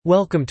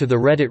Welcome to the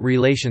Reddit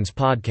Relations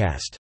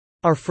Podcast.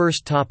 Our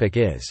first topic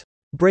is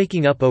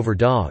breaking up over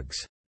dogs.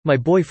 My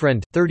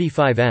boyfriend,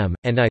 35M,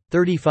 and I,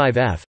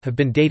 35F, have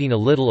been dating a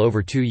little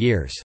over 2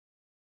 years.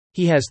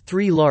 He has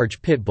 3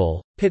 large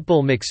pitbull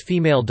mix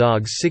female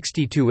dogs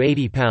 60 to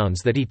 80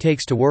 pounds that he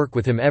takes to work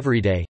with him every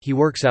day. He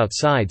works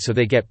outside so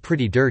they get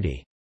pretty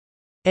dirty.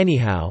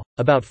 Anyhow,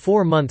 about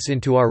 4 months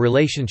into our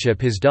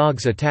relationship his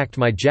dogs attacked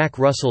my Jack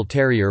Russell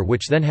Terrier,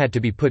 which then had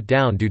to be put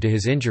down due to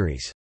his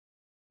injuries.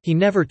 He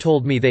never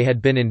told me they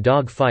had been in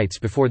dog fights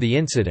before the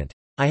incident.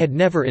 I had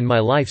never in my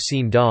life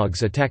seen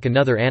dogs attack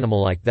another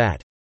animal like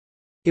that.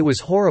 It was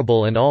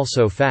horrible and all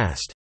so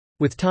fast.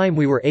 With time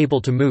we were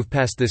able to move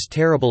past this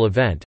terrible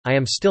event. I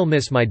still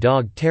miss my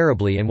dog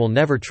terribly and will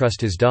never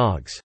trust his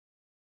dogs.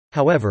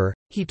 However,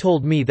 he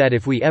told me that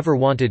if we ever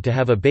wanted to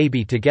have a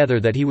baby together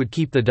that he would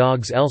keep the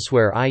dogs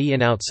elsewhere, i.e.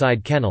 an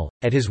outside kennel,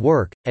 at his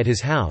work, at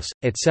his house,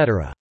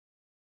 etc.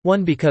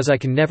 1, because I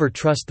can never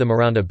trust them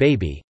around a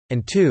baby,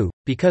 and 2,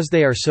 because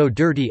they are so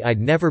dirty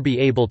I'd never be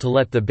able to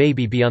let the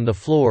baby be on the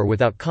floor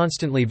without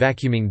constantly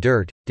vacuuming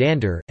dirt,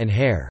 dander, and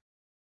hair.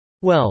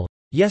 Well,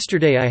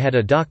 yesterday I had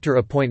a doctor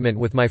appointment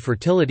with my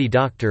fertility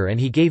doctor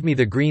and he gave me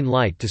the green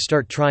light to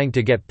start trying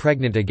to get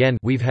pregnant again.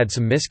 We've had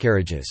some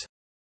miscarriages.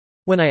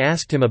 When I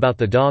asked him about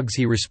the dogs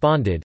he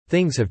responded,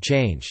 "Things have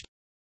changed.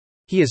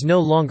 He is no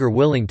longer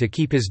willing to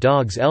keep his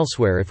dogs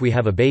elsewhere if we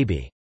have a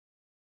baby.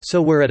 So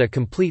we're at a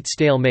complete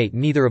stalemate,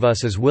 neither of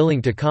us is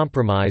willing to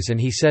compromise, and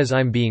he says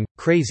I'm being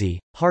crazy,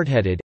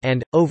 hard-headed,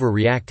 and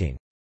overreacting.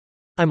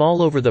 I'm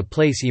all over the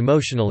place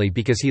emotionally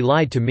because he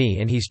lied to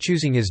me and he's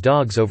choosing his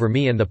dogs over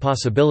me and the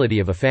possibility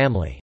of a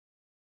family.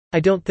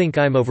 I don't think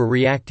I'm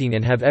overreacting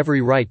and have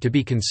every right to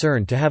be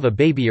concerned to have a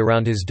baby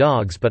around his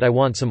dogs, but I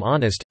want some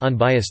honest,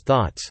 unbiased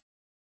thoughts."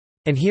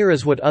 And here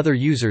is what other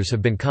users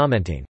have been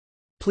commenting.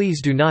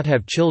 Please do not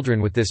have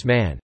children with this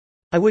man.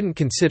 I wouldn't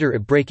consider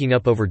it breaking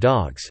up over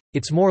dogs.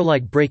 It's more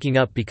like breaking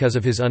up because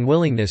of his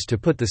unwillingness to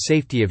put the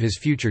safety of his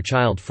future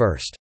child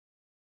first.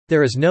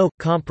 There is no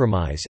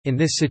compromise in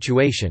this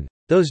situation.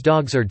 Those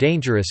dogs are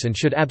dangerous and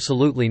should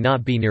absolutely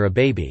not be near a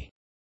baby.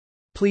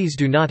 Please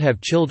do not have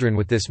children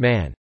with this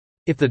man.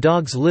 If the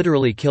dogs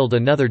literally killed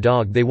another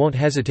dog, they won't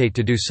hesitate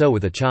to do so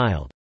with a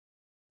child.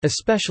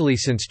 Especially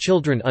since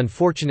children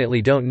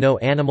unfortunately don't know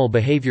animal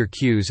behavior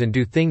cues and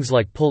do things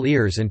like pull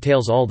ears and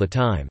tails all the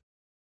time.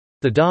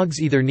 The dogs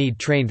either need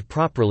trained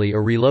properly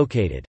or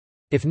relocated.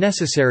 If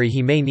necessary,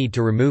 he may need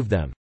to remove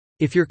them.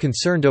 If you're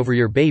concerned over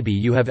your baby,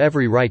 you have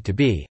every right to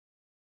be.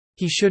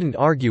 He shouldn't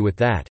argue with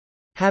that.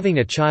 Having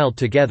a child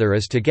together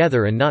is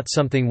together and not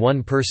something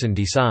one person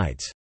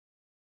decides.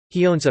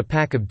 He owns a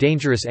pack of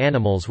dangerous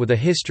animals with a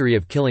history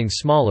of killing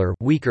smaller,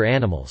 weaker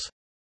animals.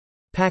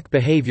 Pack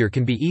behavior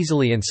can be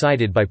easily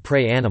incited by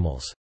prey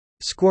animals.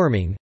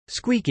 Squirming,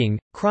 squeaking,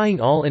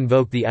 crying all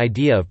invoke the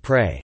idea of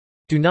prey.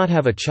 Do not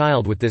have a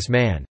child with this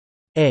man.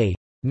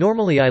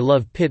 Normally I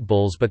love pit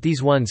bulls, but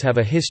these ones have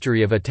a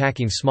history of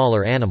attacking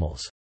smaller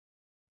animals.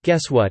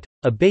 Guess what?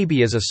 A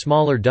baby is a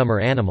smaller,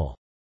 dumber animal.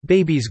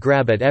 Babies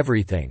grab at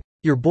everything.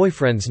 Your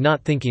boyfriend's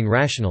not thinking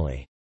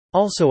rationally.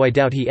 Also, I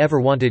doubt he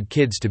ever wanted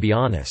kids, to be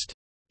honest.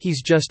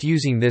 He's just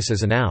using this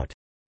as an out.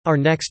 Our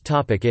next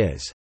topic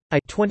is I,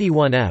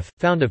 21F,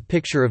 found a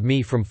picture of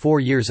me from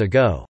 4 years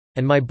ago,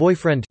 and my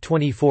boyfriend,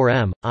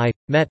 24M, I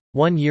met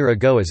 1 year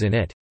ago is in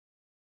it.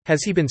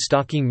 Has he been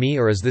stalking me,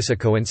 or is this a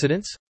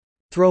coincidence?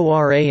 Throw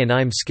RA and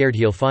I'm scared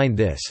he'll find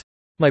this.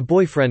 My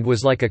boyfriend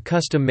was like a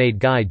custom-made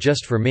guy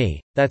just for me,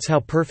 that's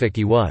how perfect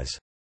he was.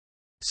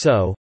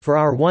 So, for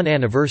our 1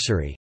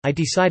 anniversary, I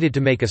decided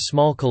to make a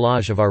small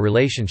collage of our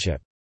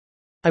relationship.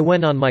 I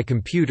went on my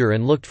computer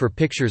and looked for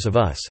pictures of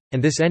us,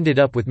 and this ended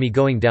up with me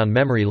going down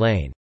memory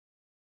lane.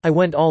 I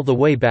went all the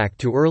way back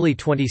to early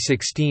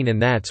 2016, and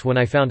that's when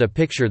I found a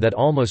picture that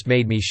almost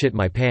made me shit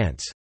my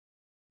pants.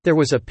 There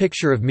was a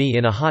picture of me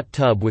in a hot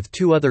tub with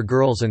 2 other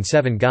girls and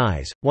 7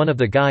 guys, one of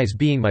the guys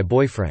being my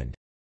boyfriend.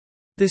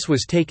 This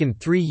was taken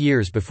 3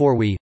 years before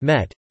we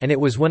met, and it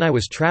was when I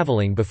was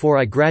traveling before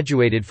I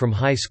graduated from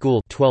high school,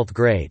 12th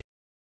grade.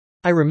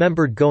 I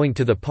remembered going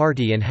to the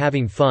party and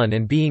having fun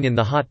and being in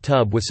the hot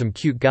tub with some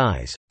cute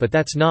guys, but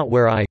that's not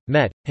where I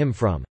met him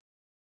from.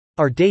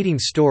 Our dating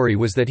story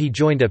was that he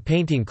joined a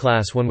painting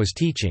class one was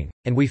teaching,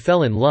 and we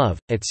fell in love,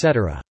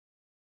 etc.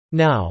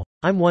 Now,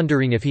 I'm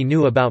wondering if he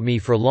knew about me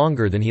for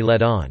longer than he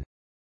let on.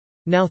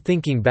 Now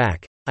thinking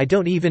back, I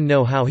don't even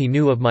know how he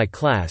knew of my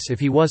class if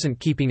he wasn't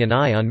keeping an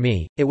eye on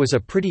me. It was a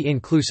pretty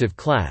inclusive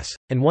class,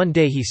 and one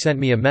day he sent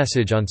me a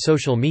message on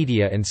social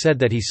media and said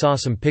that he saw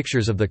some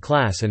pictures of the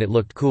class and it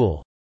looked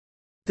cool.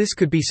 This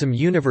could be some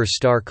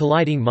universe-star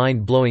colliding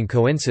mind-blowing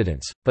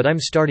coincidence, but I'm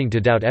starting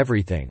to doubt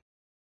everything.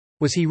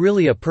 Was he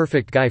really a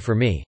perfect guy for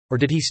me, or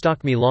did he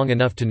stalk me long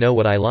enough to know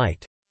what I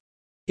liked?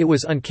 It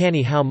was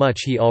uncanny how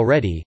much he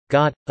already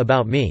got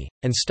about me,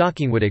 and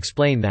stalking would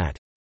explain that.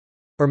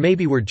 Or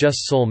maybe we're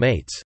just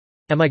soulmates.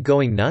 Am I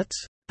going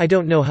nuts? I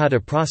don't know how to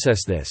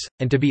process this,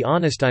 and to be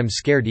honest, I'm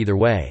scared either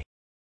way.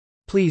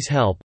 Please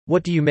help.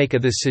 What do you make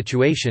of this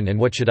situation and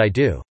what should I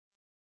do?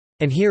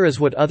 And here is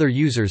what other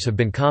users have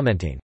been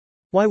commenting.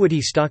 Why would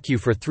he stalk you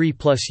for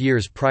 3+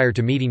 years prior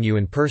to meeting you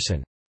in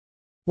person?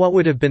 What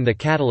would have been the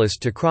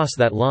catalyst to cross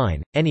that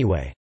line,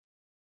 anyway?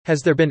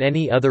 Has there been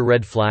any other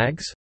red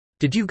flags?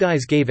 Did you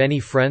guys gave any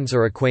friends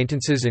or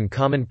acquaintances in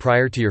common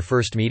prior to your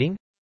first meeting?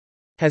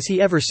 Has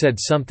he ever said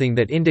something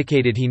that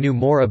indicated he knew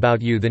more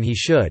about you than he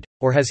should,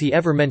 or has he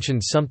ever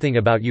mentioned something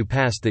about you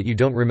past that you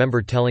don't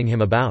remember telling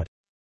him about?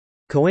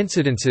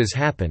 Coincidences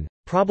happen,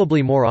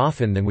 probably more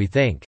often than we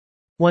think.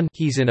 1.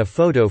 He's in a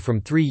photo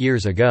from 3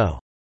 years ago.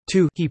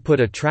 2. He put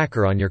a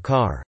tracker on your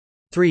car.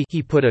 3.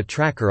 He put a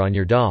tracker on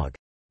your dog.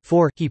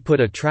 4. He put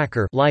a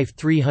tracker Life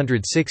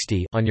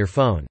 360 on your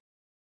phone.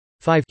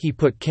 5. He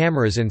put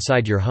cameras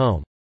inside your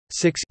home.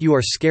 6. You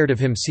are scared of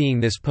him seeing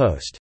this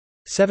post.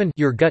 7.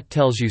 Your gut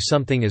tells you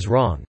something is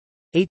wrong.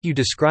 8. You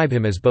describe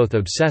him as both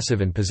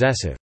obsessive and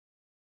possessive.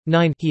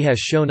 9. He has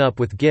shown up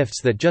with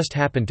gifts that just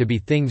happen to be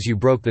things you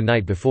broke the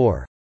night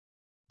before.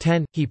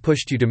 10. He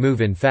pushed you to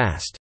move in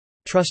fast.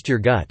 Trust your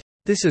gut.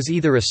 This is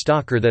either a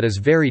stalker that is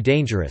very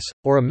dangerous,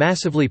 or a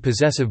massively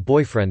possessive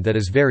boyfriend that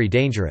is very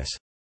dangerous.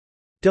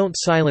 Don't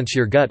silence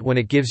your gut when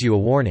it gives you a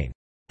warning.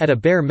 At a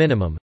bare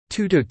minimum,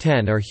 2 to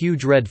 10 are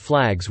huge red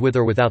flags with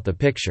or without the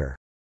picture.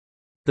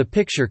 The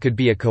picture could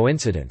be a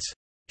coincidence.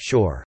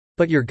 Sure.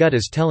 But your gut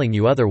is telling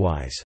you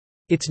otherwise.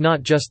 It's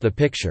not just the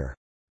picture.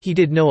 He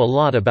did know a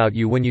lot about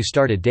you when you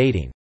started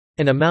dating.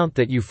 An amount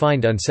that you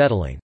find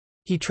unsettling.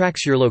 He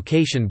tracks your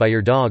location by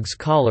your dog's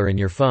collar and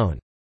your phone.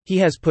 He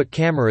has put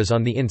cameras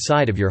on the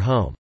inside of your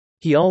home.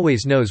 He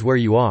always knows where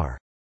you are.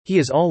 He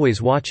is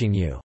always watching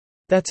you.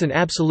 That's an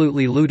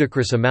absolutely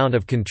ludicrous amount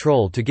of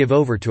control to give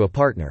over to a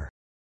partner.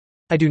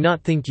 I do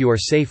not think you are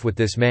safe with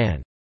this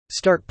man.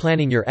 Start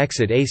planning your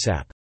exit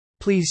ASAP.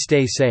 Please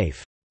stay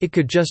safe. It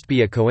could just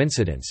be a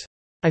coincidence.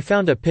 I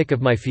found a pic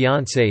of my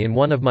fiancé in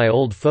one of my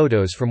old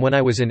photos from when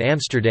I was in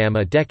Amsterdam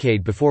a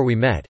decade before we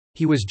met.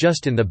 He was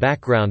just in the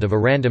background of a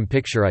random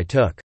picture I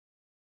took.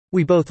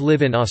 We both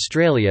live in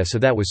Australia, so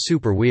that was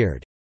super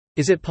weird.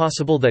 Is it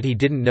possible that he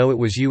didn't know it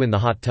was you in the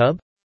hot tub?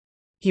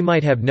 He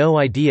might have no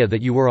idea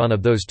that you were one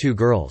of those 2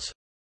 girls.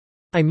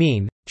 I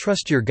mean,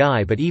 trust your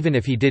guy, but even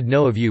if he did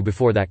know of you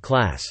before that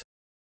class.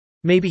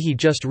 Maybe he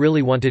just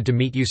really wanted to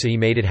meet you, so he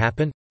made it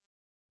happen?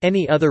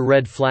 Any other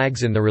red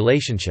flags in the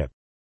relationship?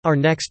 Our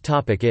next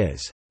topic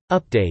is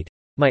update.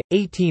 My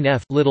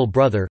 18F little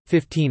brother,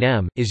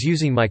 15M, is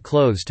using my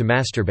clothes to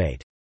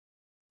masturbate.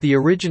 The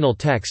original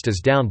text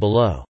is down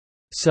below.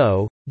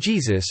 So,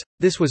 Jesus,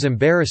 this was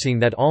embarrassing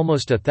that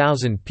almost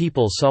 1,000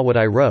 people saw what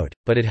I wrote,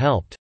 but it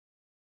helped.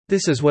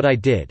 This is what I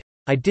did.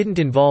 I didn't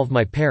involve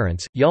my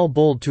parents, y'all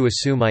bold to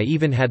assume I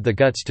even had the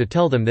guts to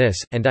tell them this,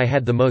 and I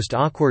had the most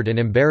awkward and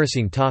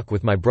embarrassing talk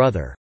with my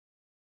brother.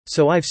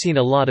 So I've seen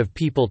a lot of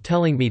people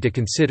telling me to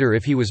consider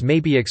if he was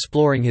maybe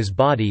exploring his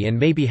body and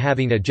maybe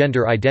having a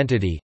gender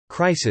identity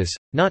crisis,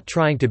 not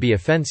trying to be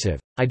offensive,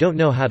 I don't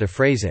know how to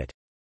phrase it.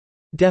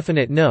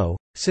 Definite no,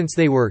 since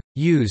they were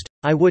used,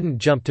 I wouldn't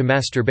jump to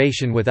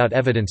masturbation without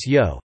evidence.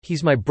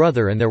 He's my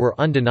brother and there were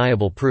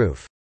undeniable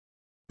proof.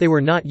 They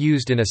were not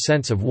used in a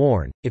sense of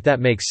worn, if that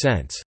makes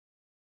sense.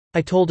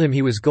 I told him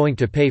he was going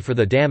to pay for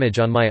the damage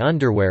on my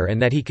underwear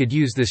and that he could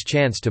use this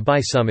chance to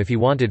buy some if he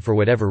wanted for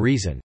whatever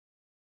reason.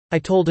 I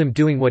told him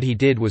doing what he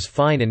did was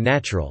fine and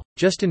natural,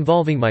 just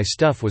involving my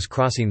stuff was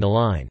crossing the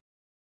line.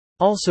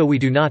 Also, we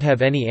do not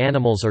have any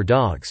animals or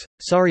dogs.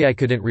 Sorry I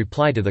couldn't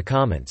reply to the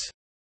comments.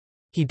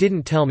 He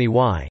didn't tell me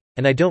why,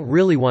 and I don't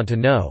really want to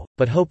know,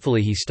 but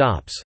hopefully he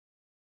stops.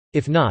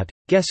 If not,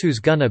 guess who's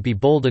gonna be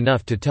bold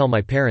enough to tell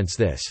my parents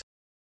this?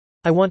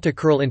 I want to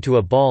curl into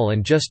a ball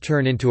and just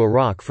turn into a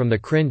rock from the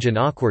cringe and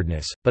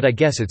awkwardness, but I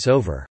guess it's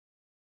over.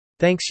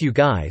 Thanks you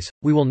guys,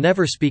 we will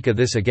never speak of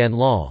this again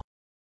lol.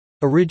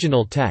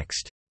 Original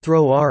text.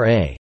 Throw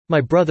RA. My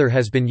brother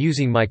has been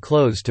using my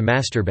clothes to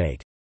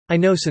masturbate. I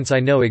know since I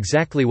know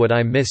exactly what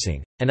I'm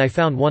missing, and I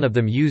found one of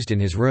them used in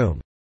his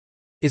room.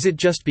 Is it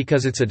just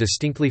because it's a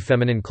distinctly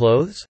feminine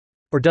clothes?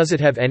 Or does it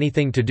have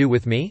anything to do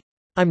with me?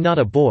 I'm not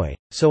a boy,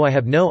 so I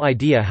have no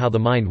idea how the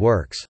mind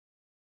works.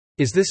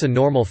 Is this a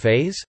normal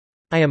phase?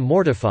 I am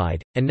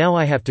mortified, and now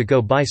I have to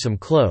go buy some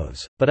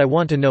clothes, but I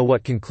want to know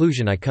what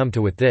conclusion I come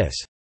to with this.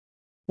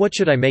 What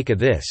should I make of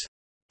this?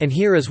 And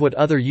here is what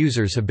other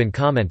users have been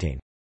commenting.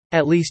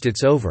 At least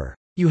it's over.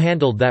 You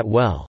handled that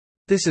well.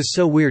 This is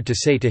so weird to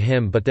say to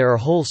him, but there are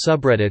whole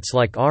subreddits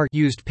like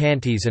r/used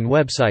panties and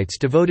websites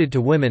devoted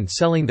to women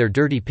selling their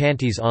dirty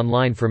panties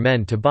online for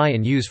men to buy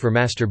and use for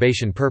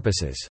masturbation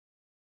purposes.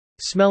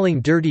 Smelling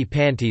dirty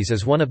panties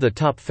is one of the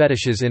top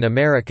fetishes in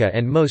America,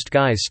 and most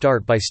guys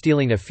start by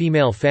stealing a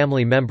female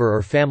family member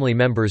or family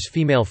member's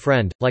female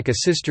friend, like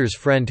a sister's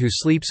friend who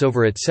sleeps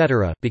over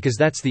etc., because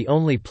that's the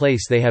only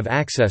place they have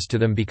access to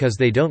them, because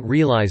they don't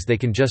realize they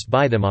can just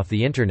buy them off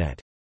the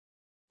internet.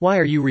 Why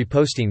are you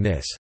reposting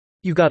this?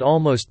 You got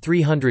almost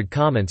 300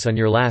 comments on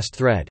your last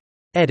thread.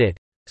 Edit.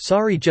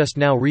 Sorry, just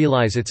now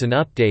realize it's an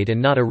update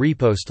and not a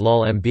repost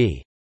lol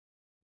MB.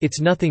 It's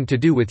nothing to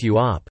do with you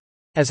op.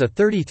 As a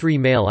 33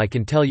 male I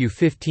can tell you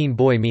 15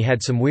 boy me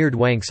had some weird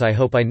wanks I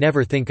hope I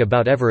never think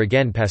about ever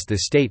again past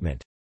this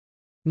statement.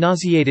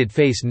 Nauseated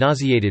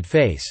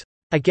face.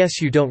 I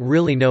guess you don't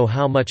really know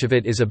how much of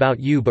it is about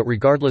you, but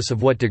regardless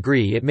of what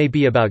degree it may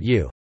be about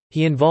you,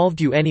 he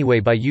involved you anyway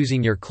by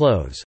using your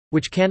clothes,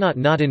 which cannot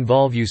not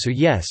involve you, so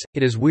yes,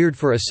 it is weird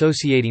for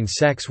associating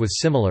sex with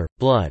similar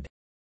blood.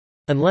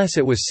 Unless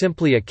it was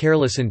simply a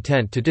careless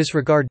intent to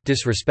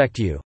disrespect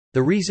you.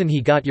 The reason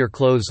he got your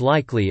clothes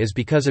likely is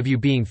because of you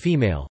being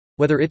female,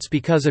 whether it's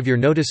because of your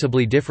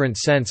noticeably different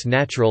sense,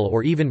 natural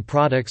or even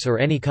products or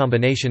any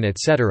combination,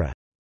 etc.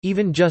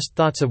 Even just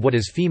thoughts of what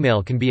is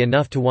female can be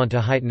enough to want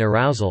to heighten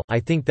arousal. I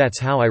think that's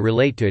how I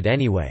relate to it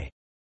anyway.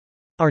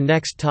 Our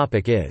next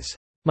topic is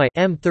my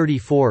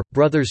M34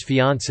 brother's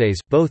fiancés,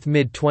 both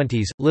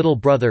mid-20s, little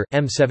brother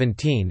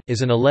M17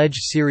 is an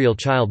alleged serial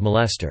child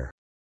molester.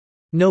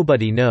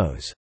 Nobody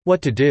knows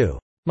what to do.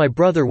 My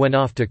brother went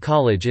off to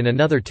college in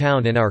another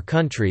town in our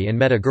country and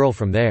met a girl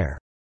from there.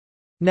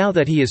 Now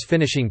that he is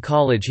finishing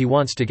college, he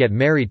wants to get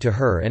married to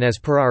her, and as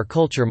per our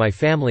culture, my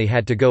family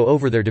had to go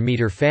over there to meet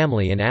her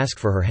family and ask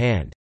for her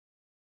hand.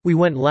 We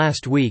went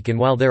last week, and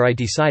while there I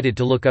decided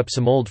to look up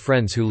some old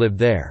friends who lived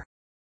there.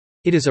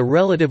 It is a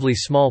relatively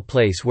small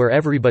place where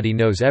everybody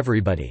knows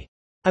everybody.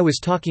 I was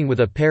talking with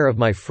a pair of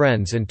my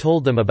friends and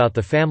told them about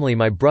the family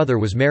my brother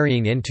was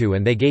marrying into,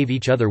 and they gave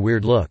each other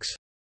weird looks.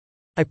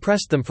 I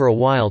pressed them for a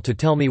while to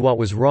tell me what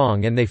was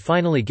wrong, and they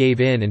finally gave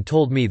in and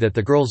told me that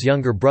the girl's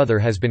younger brother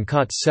has been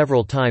caught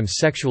several times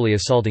sexually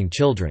assaulting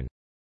children.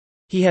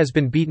 He has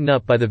been beaten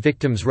up by the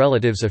victim's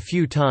relatives a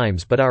few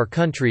times, but our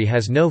country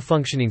has no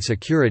functioning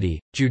security,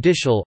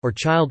 judicial, or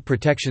child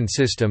protection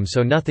system,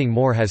 so nothing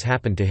more has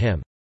happened to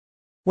him.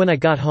 When I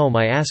got home,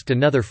 I asked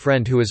another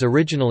friend who is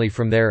originally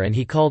from there, and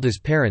he called his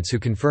parents, who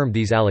confirmed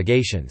these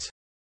allegations.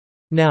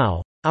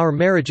 Now, our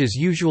marriages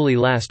usually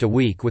last a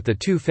week with the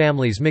two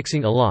families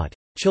mixing a lot.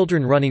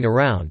 Children running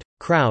around,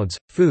 crowds,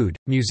 food,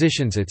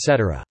 musicians,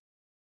 etc.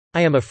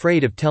 I am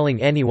afraid of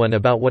telling anyone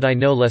about what I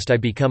know lest I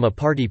become a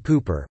party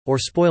pooper, or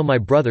spoil my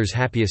brother's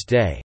happiest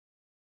day.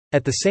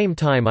 At the same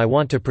time, I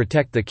want to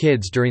protect the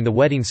kids during the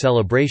wedding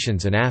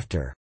celebrations and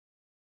after.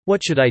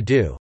 What should I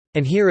do?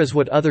 And here is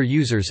what other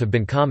users have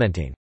been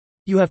commenting.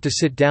 You have to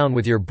sit down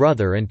with your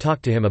brother and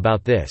talk to him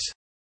about this.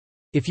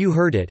 If you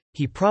heard it,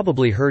 he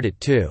probably heard it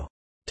too.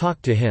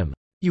 Talk to him.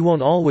 You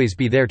won't always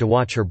be there to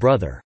watch her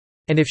brother.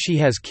 And if she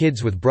has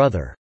kids with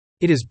brother,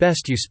 it is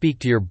best you speak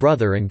to your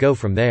brother and go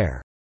from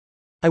there.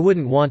 I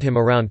wouldn't want him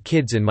around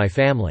kids in my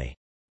family.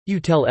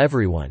 You tell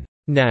everyone.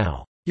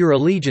 Now, your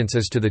allegiance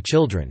is to the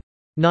children.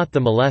 Not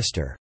the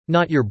molester.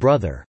 Not your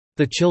brother.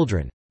 The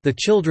children. The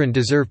children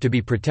deserve to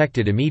be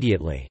protected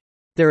immediately.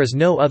 There is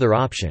no other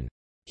option.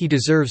 He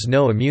deserves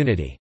no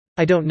immunity.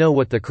 I don't know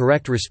what the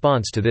correct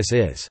response to this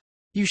is.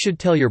 You should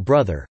tell your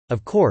brother,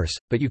 of course,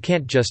 but you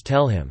can't just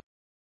tell him.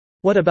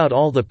 What about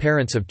all the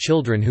parents of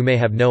children who may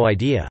have no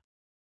idea?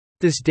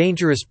 This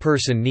dangerous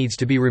person needs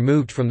to be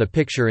removed from the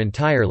picture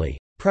entirely,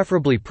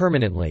 preferably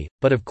permanently,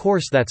 but of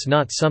course that's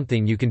not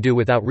something you can do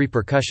without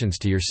repercussions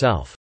to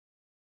yourself.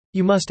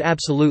 You must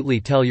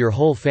absolutely tell your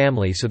whole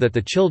family so that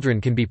the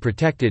children can be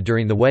protected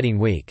during the wedding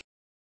week.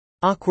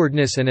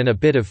 Awkwardness and a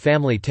bit of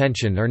family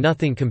tension are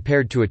nothing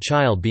compared to a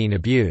child being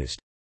abused.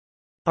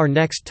 Our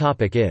next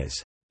topic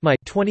is my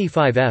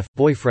 25F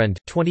boyfriend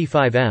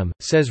 25M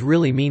says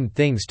really mean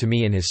things to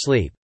me in his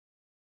sleep.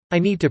 I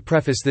need to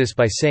preface this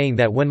by saying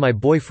that when my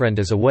boyfriend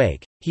is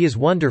awake, he is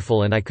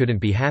wonderful and I couldn't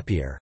be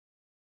happier.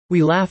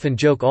 We laugh and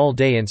joke all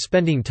day, and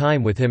spending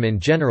time with him in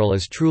general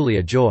is truly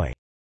a joy.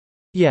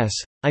 Yes,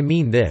 I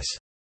mean this.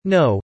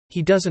 No,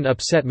 he doesn't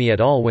upset me at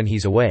all when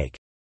he's awake.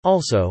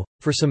 Also,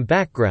 for some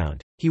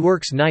background, he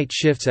works night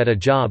shifts at a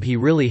job he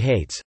really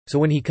hates, so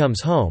when he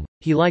comes home,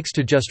 he likes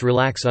to just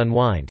relax,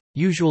 unwind,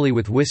 usually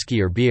with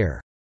whiskey or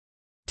beer.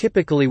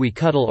 Typically we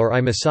cuddle or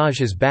I massage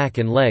his back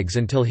and legs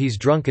until he's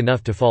drunk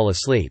enough to fall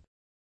asleep.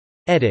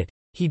 Edit.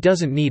 He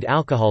doesn't need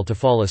alcohol to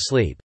fall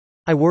asleep.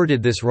 I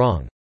worded this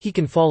wrong. He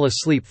can fall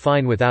asleep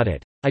fine without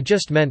it. I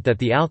just meant that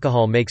the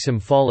alcohol makes him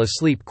fall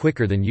asleep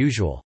quicker than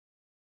usual.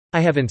 I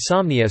have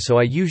insomnia, so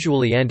I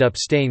usually end up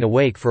staying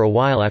awake for a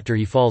while after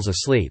he falls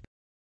asleep.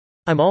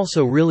 I'm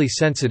also really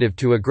sensitive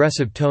to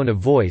aggressive tone of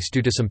voice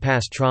due to some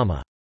past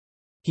trauma.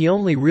 He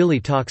only really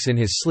talks in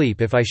his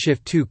sleep if I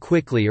shift too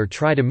quickly or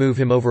try to move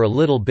him over a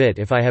little bit,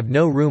 if I have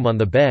no room on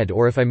the bed,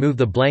 or if I move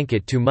the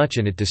blanket too much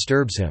and it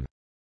disturbs him.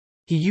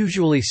 He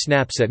usually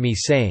snaps at me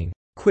saying,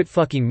 "Quit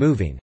fucking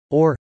moving,"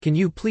 or, "Can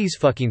you please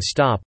fucking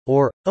stop,"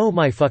 or, "Oh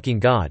my fucking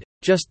god,"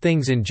 just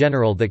things in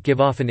general that give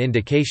off an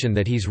indication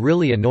that he's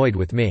really annoyed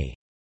with me.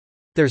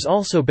 There's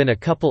also been a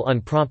couple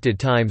unprompted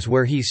times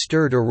where he's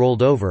stirred or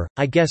rolled over,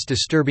 I guess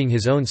disturbing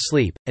his own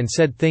sleep, and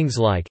said things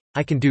like,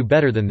 "I can do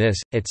better than this,"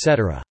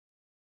 etc.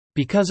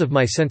 Because of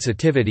my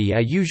sensitivity, I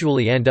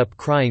usually end up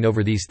crying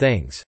over these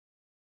things.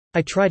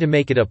 I try to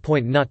make it a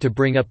point not to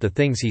bring up the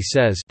things he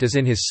does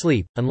in his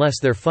sleep, unless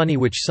they're funny,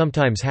 which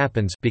sometimes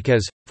happens,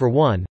 because, for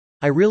one,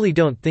 I really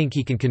don't think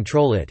he can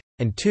control it,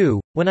 and two,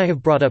 when I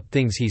have brought up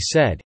things he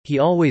said, he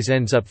always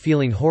ends up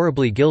feeling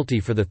horribly guilty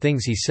for the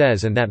things he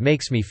says, and that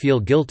makes me feel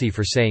guilty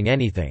for saying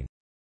anything.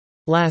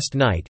 Last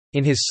night,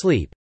 in his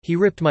sleep, He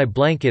ripped my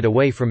blanket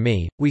away from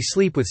me. We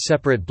sleep with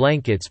separate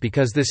blankets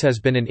because this has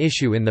been an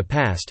issue in the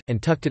past,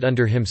 and tucked it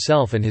under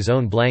himself and his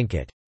own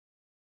blanket.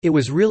 It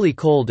was really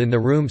cold in the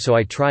room, so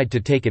I tried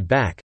to take it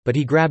back, but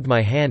he grabbed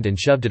my hand and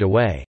shoved it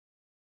away.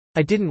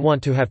 I didn't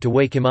want to have to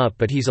wake him up,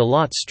 but he's a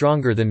lot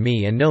stronger than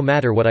me, and no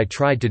matter what I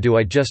tried to do,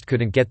 I just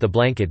couldn't get the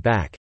blanket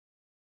back.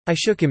 I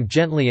shook him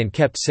gently and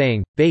kept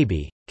saying,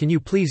 "Baby, can you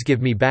please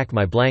give me back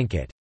my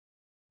blanket?"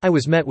 I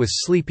was met with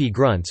sleepy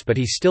grunts, but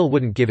he still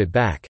wouldn't give it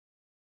back.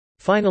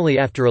 Finally,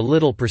 after a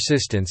little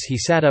persistence, he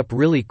sat up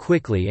really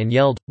quickly and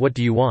yelled, "What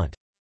do you want?"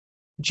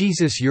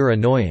 "Jesus, you're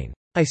annoying."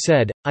 I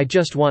said, "I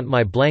just want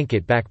my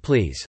blanket back,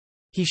 please."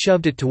 He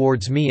shoved it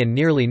towards me and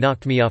nearly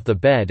knocked me off the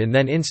bed, and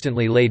then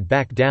instantly laid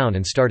back down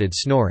and started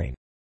snoring.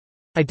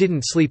 I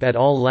didn't sleep at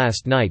all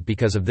last night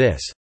because of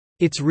this.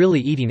 It's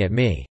really eating at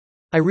me.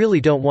 I really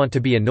don't want to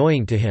be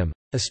annoying to him,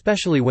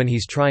 especially when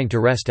he's trying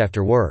to rest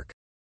after work.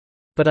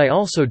 But I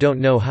also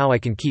don't know how I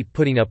can keep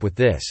putting up with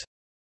this.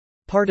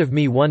 Part of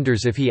me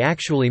wonders if he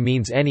actually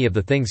means any of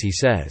the things he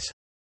says.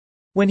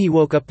 When he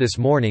woke up this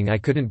morning, I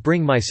couldn't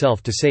bring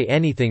myself to say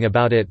anything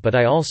about it, but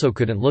I also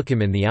couldn't look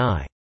him in the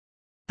eye.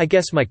 I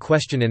guess my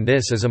question in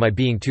this is, am I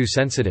being too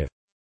sensitive?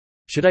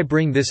 Should I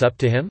bring this up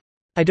to him?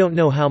 I don't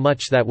know how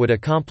much that would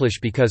accomplish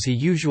because he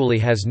usually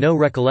has no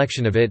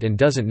recollection of it and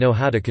doesn't know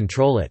how to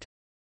control it.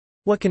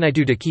 What can I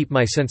do to keep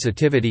my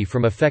sensitivity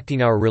from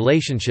affecting our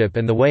relationship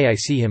and the way I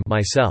see him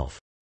myself?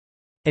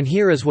 And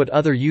here is what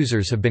other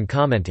users have been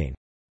commenting.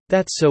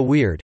 That's so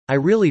weird. I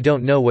really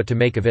don't know what to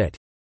make of it.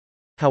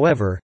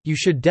 However, you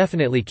should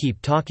definitely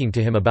keep talking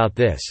to him about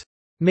this.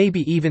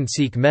 Maybe even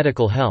seek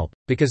medical help,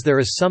 because there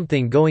is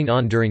something going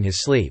on during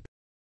his sleep.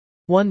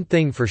 One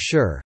thing for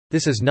sure,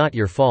 this is not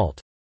your fault.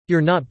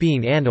 You're not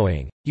being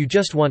annoying, you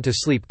just want to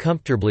sleep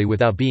comfortably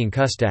without being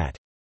cussed at.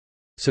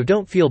 So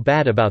don't feel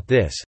bad about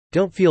this,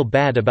 don't feel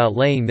bad about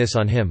laying this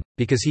on him,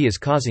 because he is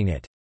causing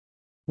it.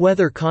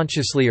 Whether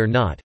consciously or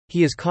not,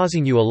 he is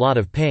causing you a lot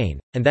of pain,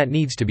 and that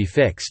needs to be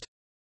fixed.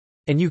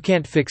 And you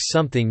can't fix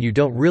something you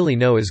don't really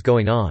know is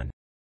going on.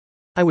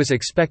 I was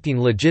expecting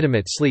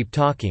legitimate sleep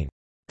talking.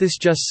 This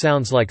just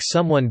sounds like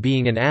someone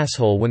being an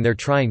asshole when they're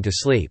trying to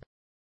sleep.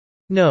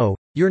 No,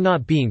 you're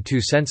not being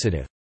too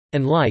sensitive.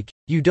 And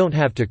you don't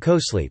have to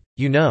co-sleep,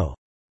 you know.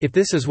 If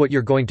this is what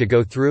you're going to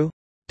go through,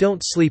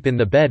 don't sleep in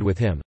the bed with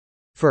him.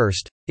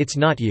 First, it's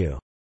not you.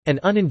 An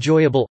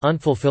unenjoyable,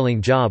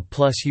 unfulfilling job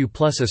plus you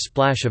plus a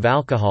splash of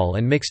alcohol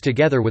and mixed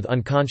together with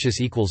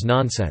unconscious equals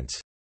nonsense.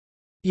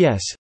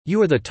 Yes,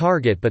 you are the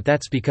target, but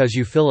that's because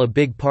you fill a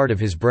big part of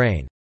his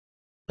brain.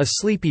 A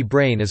sleepy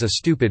brain is a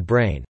stupid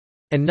brain.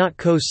 And not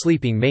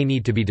co-sleeping may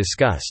need to be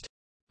discussed.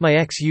 My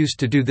ex used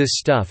to do this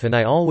stuff and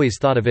I always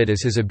thought of it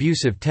as his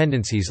abusive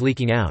tendencies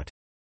leaking out.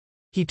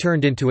 He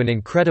turned into an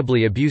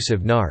incredibly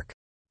abusive narc.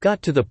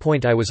 Got to the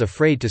point I was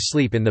afraid to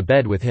sleep in the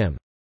bed with him.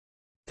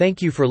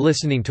 Thank you for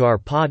listening to our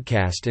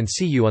podcast and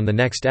see you on the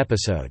next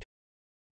episode.